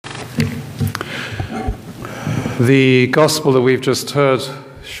The gospel that we've just heard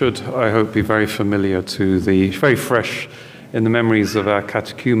should, I hope, be very familiar very fresh in the memories of our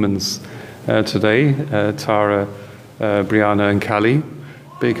catechumens today, Tara, Brianna and Callie,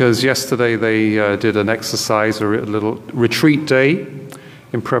 because yesterday they did an exercise, a little retreat day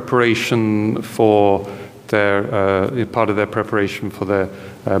in preparation for their, part of their preparation for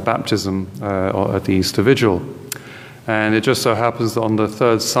their baptism at the Easter Vigil. And it just so happens that on the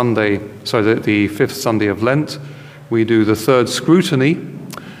the fifth Sunday of Lent, we do the third scrutiny,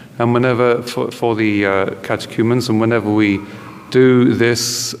 and whenever, for the catechumens, and whenever we do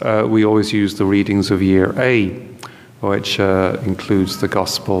this, we always use the readings of Year A, which includes the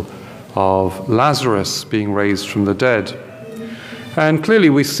Gospel of Lazarus being raised from the dead. And clearly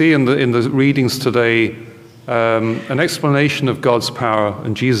we see in the readings today an explanation of God's power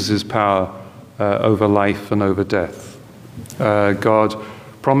and Jesus' power over life and over death. God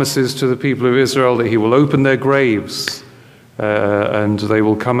promises to the people of Israel that he will open their graves and they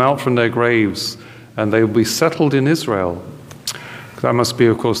will come out from their graves and they will be settled in Israel. That must be,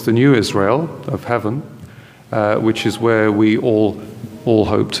 of course, the new Israel of heaven, which is where we all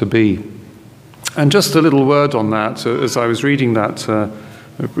hope to be. And just a little word on that, as I was reading that,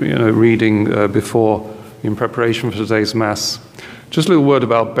 before in preparation for today's Mass, just a little word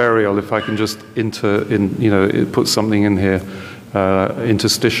about burial, if I can just put something in here,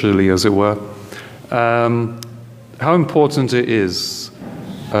 interstitially, as it were. How important it is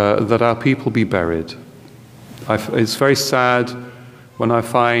that our people be buried. It's very sad when I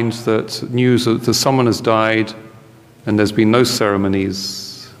find that news that someone has died and there's been no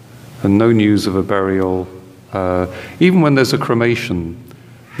ceremonies and no news of a burial. Even when there's a cremation,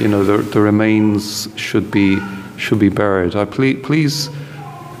 the remains should be buried. Please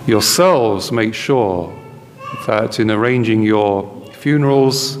yourselves make sure that in arranging your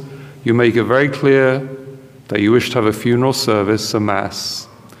funerals, you make it very clear that you wish to have a funeral service,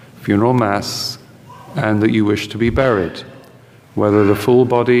 funeral mass, and that you wish to be buried, whether the full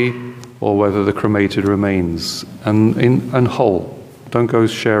body or whether the cremated remains, and whole. Don't go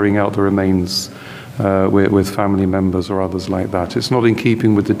sharing out the remains with family members or others like that. It's not in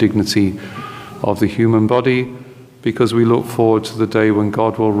keeping with the dignity of the human body, because we look forward to the day when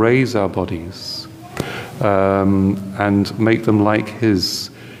God will raise our bodies and make them like his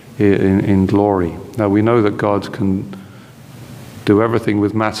in glory. Now we know that God can do everything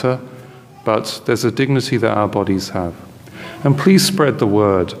with matter, but there's a dignity that our bodies have. And please spread the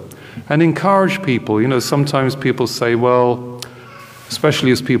word and encourage people. Sometimes people say, well,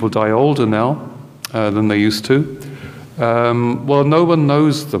 especially as people die older now than they used to, well, no one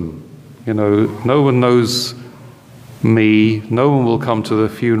knows them. No one knows me. No one will come to the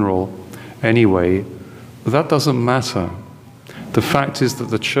funeral anyway. But that doesn't matter. The fact is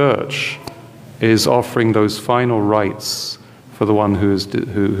that the Church is offering those final rites for the one who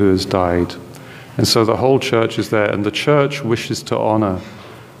has died. And so the whole Church is there, and the Church wishes to honor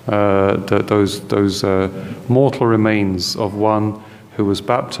those mortal remains of one who was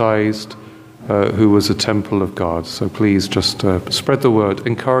baptized, who was a temple of God. So please just spread the word.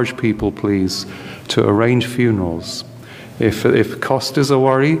 Encourage people, please, to arrange funerals. If cost is a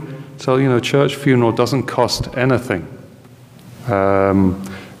worry, tell church funeral doesn't cost anything.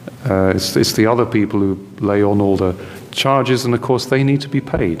 It's the other people who lay on all the charges, and of course they need to be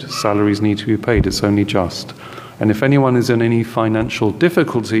paid. Salaries need to be paid. It's only just. And if anyone is in any financial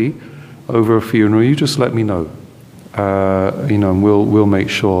difficulty over a funeral, you just let me know. And we'll make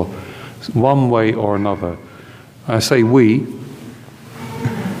sure, one way or another. I say we,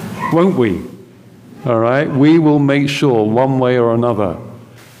 won't we? All right, we will make sure, one way or another,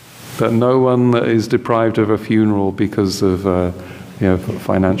 that no one is deprived of a funeral because of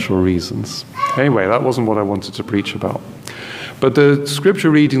financial reasons. Anyway, that wasn't what I wanted to preach about. But the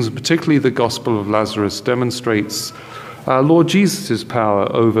scripture readings, particularly the Gospel of Lazarus, demonstrates our Lord Jesus'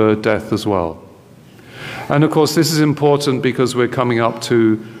 power over death as well. And of course, this is important because we're coming up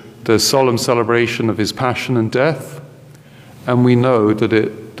to the solemn celebration of his passion and death, and we know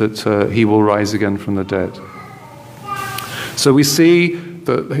that he will rise again from the dead. So we see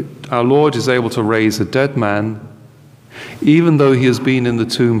that our Lord is able to raise a dead man, even though he has been in the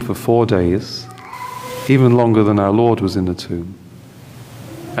tomb for 4 days, even longer than our Lord was in the tomb.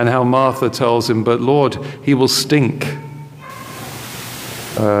 And how Martha tells him, but Lord, he will stink.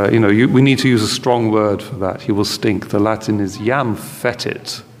 We need to use a strong word for that. He will stink. The Latin is jam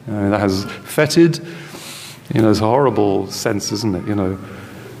fetid. That has fetid, it's a horrible sense, isn't it?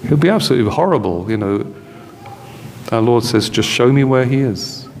 He'll be absolutely horrible. Our Lord says, just show me where he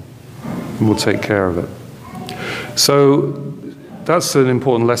is, and we'll take care of it. So that's an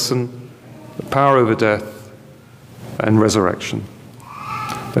important lesson. The power over death, and resurrection.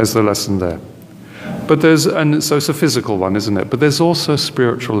 There's the lesson there. And so it's a physical one, isn't it? But there's also a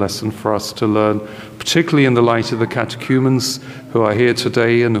spiritual lesson for us to learn, particularly in the light of the catechumens who are here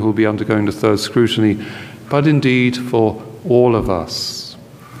today and who will be undergoing the third scrutiny, but indeed for all of us.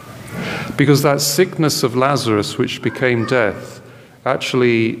 Because that sickness of Lazarus, which became death,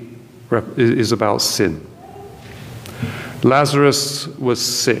 actually is about sin. Lazarus was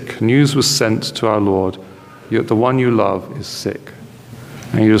sick. News was sent to our Lord, the one you love is sick.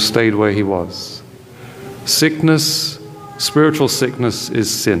 And he just stayed where he was. Sickness, spiritual sickness, is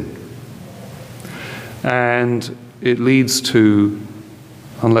sin. And it leads to,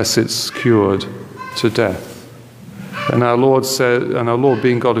 unless it's cured, to death. And our Lord said, and our Lord,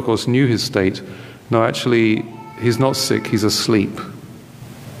 being God, of course, knew his state. No, actually, he's not sick, he's asleep.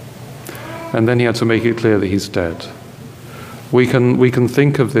 And then he had to make it clear that he's dead. We can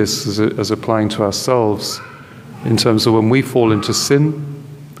think of this as applying to ourselves in terms of when we fall into sin,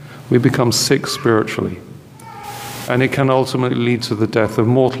 we become sick spiritually. And it can ultimately lead to the death of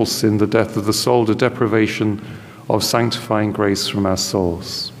mortal sin, the death of the soul, the deprivation of sanctifying grace from our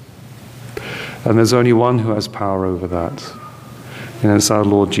souls. And there's only one who has power over that, and it's our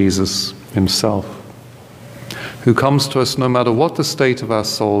Lord Jesus himself, who comes to us no matter what the state of our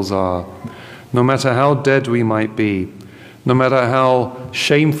souls are, no matter how dead we might be, no matter how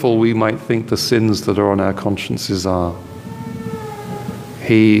shameful we might think the sins that are on our consciences are.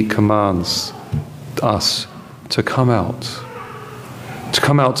 He commands us to come out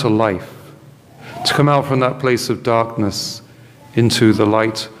to life, to come out from that place of darkness into the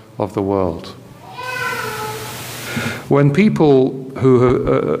light of the world. When people who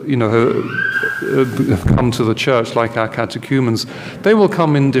have come to the church, like our catechumens, they will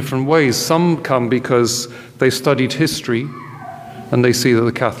come in different ways. Some come because they studied history and they see that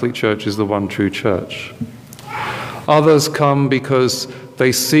the Catholic Church is the one true church. Others come because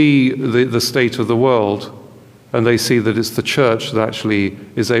they see the state of the world and they see that it's the church that actually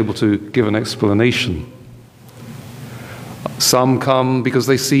is able to give an explanation. Some come because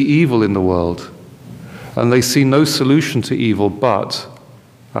they see evil in the world and they see no solution to evil but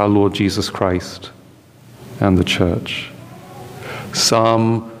our Lord Jesus Christ and the church.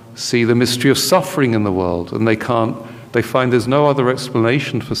 Some see the mystery of suffering in the world and they find there's no other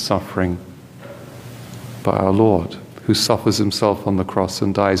explanation for suffering but our Lord, who suffers himself on the cross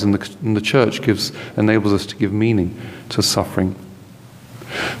and dies, and the church enables us to give meaning to suffering.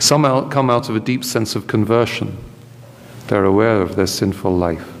 Some come out of a deep sense of conversion. They're aware of their sinful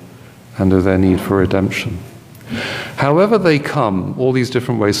life and of their need for redemption. However they come, all these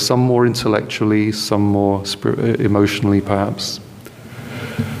different ways, some more intellectually, some more emotionally perhaps,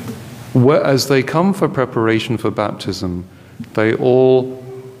 as they come for preparation for baptism, they all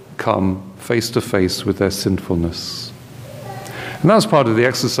come face to face with their sinfulness. And that was part of the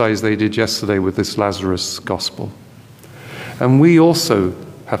exercise they did yesterday with this Lazarus gospel. And we also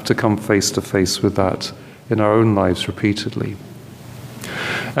have to come face to face with that in our own lives repeatedly.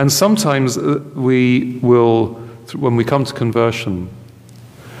 And sometimes when we come to conversion,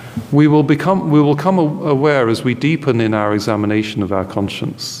 we will become aware as we deepen in our examination of our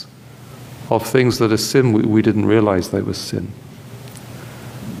conscience of things that are sin we didn't realize they were sin.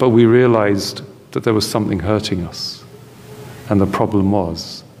 But we realized that there was something hurting us. And the problem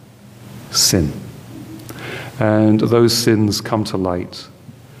was sin. And those sins come to light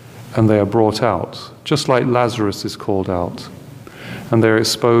and they are brought out, just like Lazarus is called out. And they're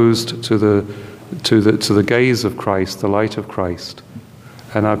exposed to the gaze of Christ, the light of Christ.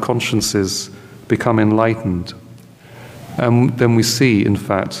 And our consciences become enlightened. And then we see, in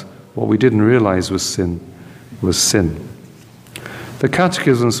fact, what we didn't realize was sin. The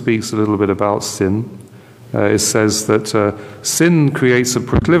Catechism speaks a little bit about sin. It says that sin creates a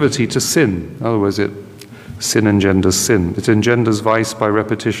proclivity to sin. In other words, sin engenders sin. It engenders vice by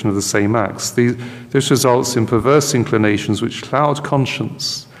repetition of the same acts. This results in perverse inclinations which cloud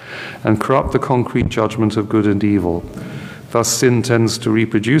conscience and corrupt the concrete judgment of good and evil. Thus sin tends to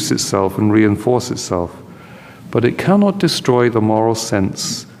reproduce itself and reinforce itself, but it cannot destroy the moral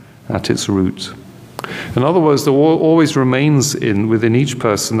sense at its root. In other words, there always remains within each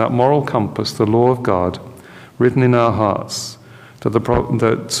person that moral compass, the law of God, written in our hearts, that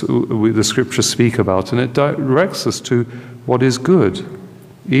the scriptures speak about, and it directs us to what is good,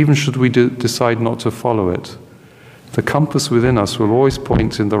 even should we decide not to follow it. The compass within us will always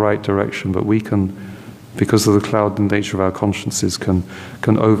point in the right direction, but we can, because of the clouded nature of our consciences, can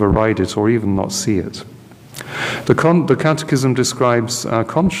override it or even not see it. The Catechism describes our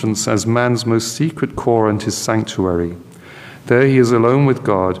conscience as man's most secret core and his sanctuary. There he is alone with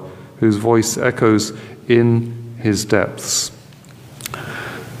God, whose voice echoes in his depths.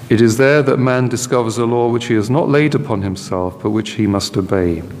 It is there that man discovers a law which he has not laid upon himself, but which he must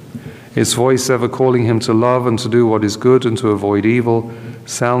obey. Its voice ever calling him to love and to do what is good and to avoid evil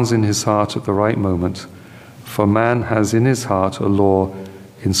sounds in his heart at the right moment, for man has in his heart a law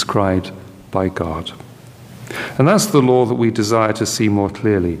inscribed by God. And that's the law that we desire to see more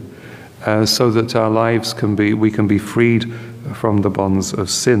clearly, so that our lives we can be freed from the bonds of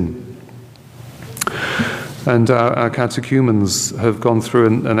sin. And our catechumens have gone through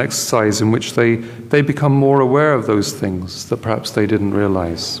an exercise in which they become more aware of those things that perhaps they didn't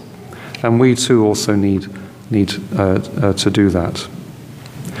realize. And we too also need to do that.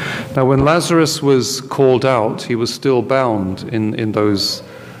 Now, when Lazarus was called out, he was still bound in those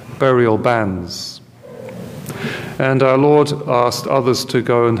burial bands. And our Lord asked others to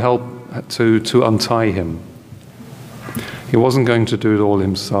go and help to untie him. He wasn't going to do it all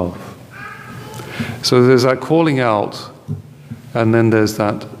himself. So there's that calling out, and then there's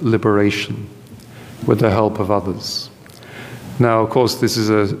that liberation with the help of others. Now, of course, this is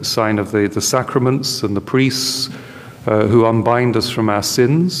a sign of the sacraments and the priests who unbind us from our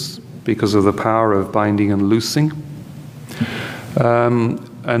sins because of the power of binding and loosing.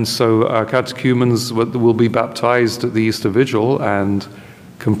 And so our catechumens will be baptized at the Easter Vigil and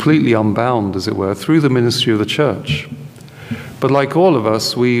completely unbound, as it were, through the ministry of the Church. But like all of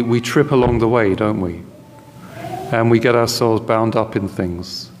us, we trip along the way, don't we? And we get ourselves bound up in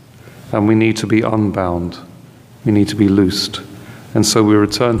things. And we need to be unbound. We need to be loosed. And so we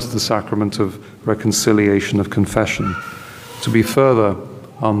return to the sacrament of reconciliation, of confession, to be further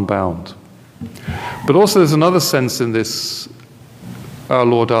unbound. But also there's another sense in this, our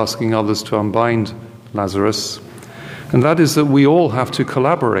Lord asking others to unbind Lazarus, and that is that we all have to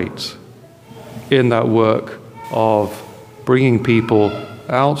collaborate in that work of bringing people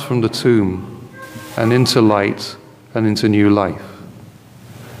out from the tomb and into light and into new life.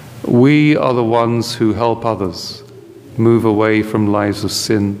 We are the ones who help others move away from lives of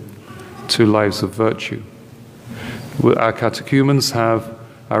sin to lives of virtue. Our catechumens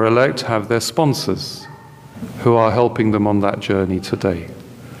our elect have their sponsors who are helping them on that journey today,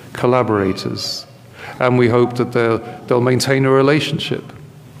 collaborators. And we hope that they'll maintain a relationship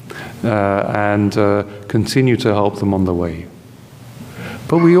and continue to help them on the way.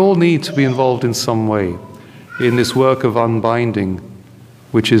 But we all need to be involved in some way in this work of unbinding,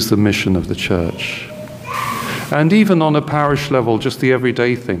 which is the mission of the Church. And even on a parish level, just the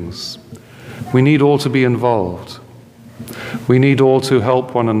everyday things, we need all to be involved. We need all to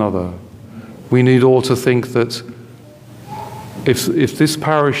help one another. We need all to think that if this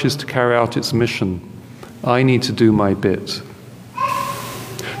parish is to carry out its mission, I need to do my bit.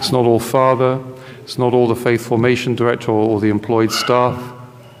 It's not all Father, it's not all the faith formation director or the employed staff,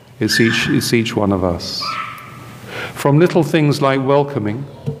 it's each one of us. From little things like welcoming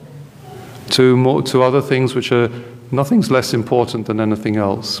to other things which are, nothing's less important than anything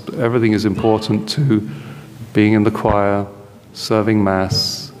else. But everything is important to being in the choir, serving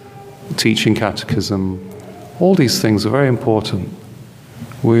Mass, teaching catechism. All these things are very important.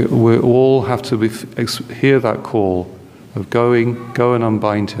 We all have to hear that call of go and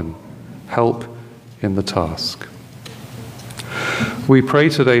unbind him, help in the task. We pray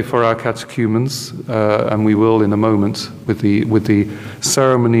today for our catechumens, and we will in a moment with the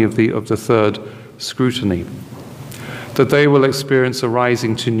ceremony of the third scrutiny, that they will experience a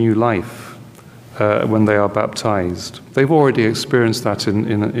rising to new life when they are baptized. They've already experienced that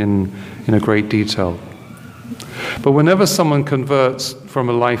in a great detail. But whenever someone converts from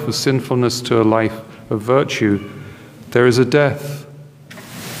a life of sinfulness to a life of virtue, there is a death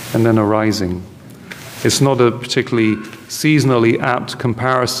and then a rising. It's not a particularly seasonally apt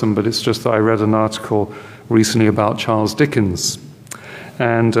comparison, but it's just that I read an article recently about Charles Dickens,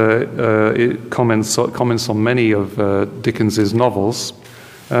 and it comments on many of Dickens's novels,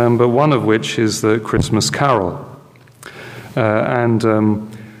 but one of which is The Christmas Carol. The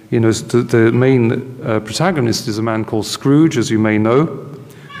main protagonist is a man called Scrooge, as you may know,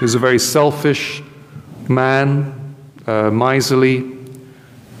 who's a very selfish man, miserly,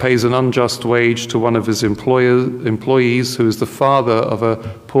 pays an unjust wage to one of his employees, who is the father of a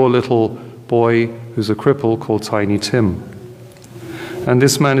poor little boy who's a cripple called Tiny Tim. And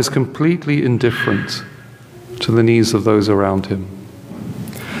this man is completely indifferent to the needs of those around him.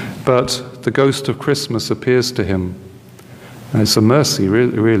 But the ghost of Christmas appears to him. And it's a mercy,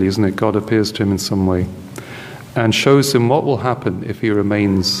 really, isn't it? God appears to him in some way and shows him what will happen if he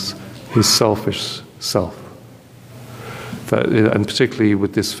remains his selfish self. And particularly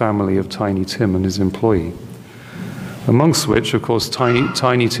with this family of Tiny Tim and his employee, amongst which, of course,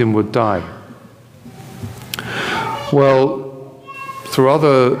 Tiny Tim would die. Well, through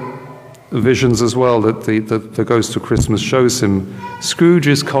other visions as well that the Ghost of Christmas shows him,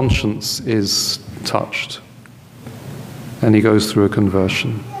 Scrooge's conscience is touched. And he goes through a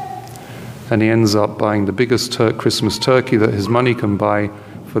conversion. And he ends up buying the biggest Christmas turkey that his money can buy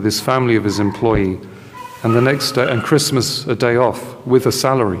for this family of his employee. And the next day, and Christmas a day off with a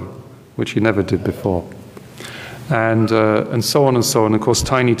salary, which he never did before. And so on and so on. Of course,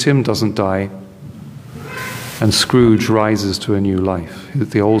 Tiny Tim doesn't die. And Scrooge rises to a new life.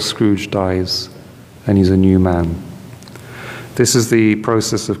 The old Scrooge dies, and he's a new man. This is the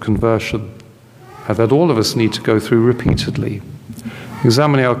process of conversion that all of us need to go through repeatedly.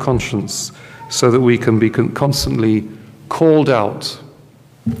 Examining our conscience so that we can be constantly called out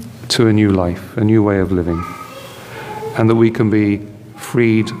to a new life, a new way of living, and that we can be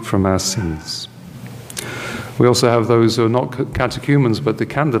freed from our sins. We also have those who are not catechumens, but the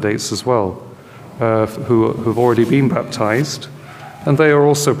candidates as well, who have already been baptized, and they are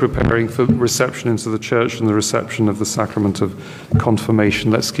also preparing for reception into the church and the reception of the sacrament of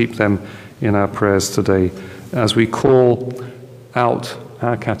confirmation. Let's keep them in our prayers today as we call out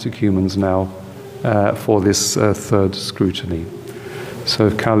our catechumens now for this third scrutiny. So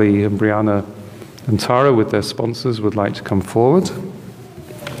if Callie and Brianna and Tara with their sponsors would like to come forward.